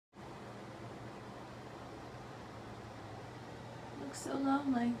looks so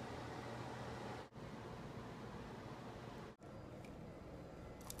lonely.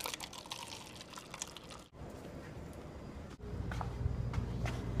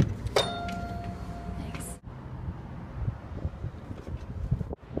 Thanks.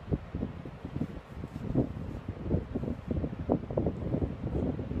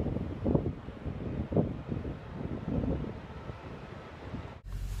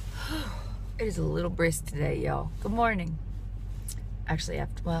 It is a little brisk today, y'all. Good morning. Actually,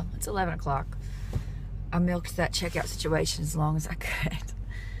 well, it's 11 o'clock. I milked that checkout situation as long as I could.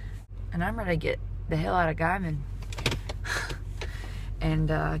 And I'm ready to get the hell out of Guymon and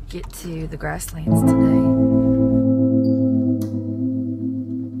get to the Grasslands today.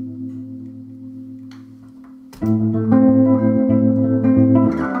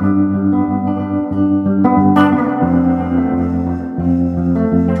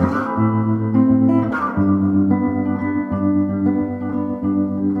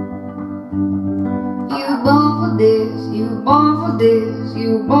 You were born for this,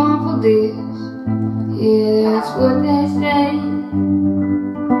 you were born for this. Yeah, that's what they say.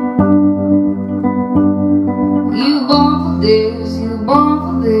 You were born for this, you were born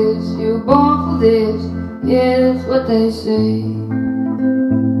for this, you were born for this. Yeah, that's what they say.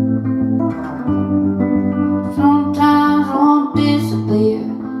 Sometimes I won't disappear,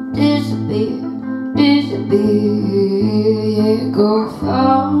 disappear, disappear. Yeah, go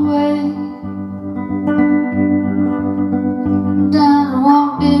far away.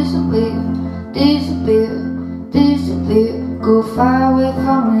 Disappear, disappear, disappear. Go far away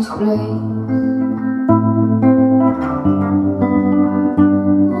from this place.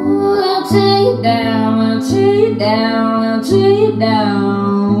 Ooh, I'll tear you down, I'll tear you down, I'll tear you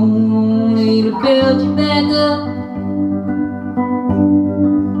down. Need to build you back up.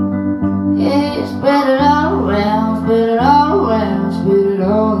 Yeah, spread it all around, spread it all around, spread it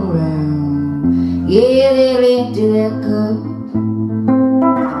all around. Yeah, they'll empty that cup.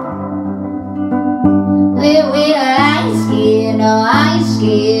 Well, I ain't scared, no, I ain't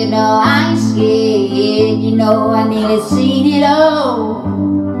scared, no, I ain't scared. You know, I nearly seen it all.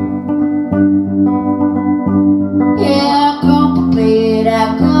 Yeah, I come prepared,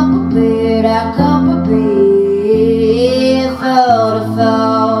 I come prepared, I come prepared for the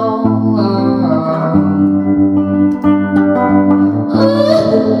fall.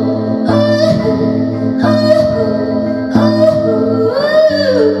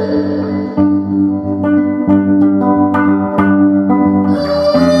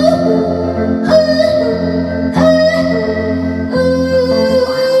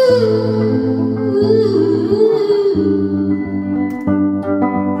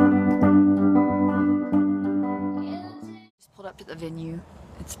 To the venue.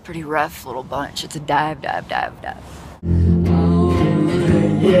 It's a pretty rough little bunch. It's a dive. Yeah.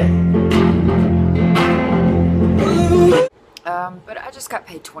 But I just got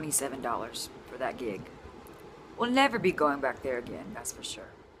paid $27 for that gig. We'll never be going back there again, that's for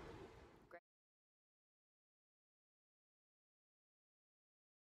sure.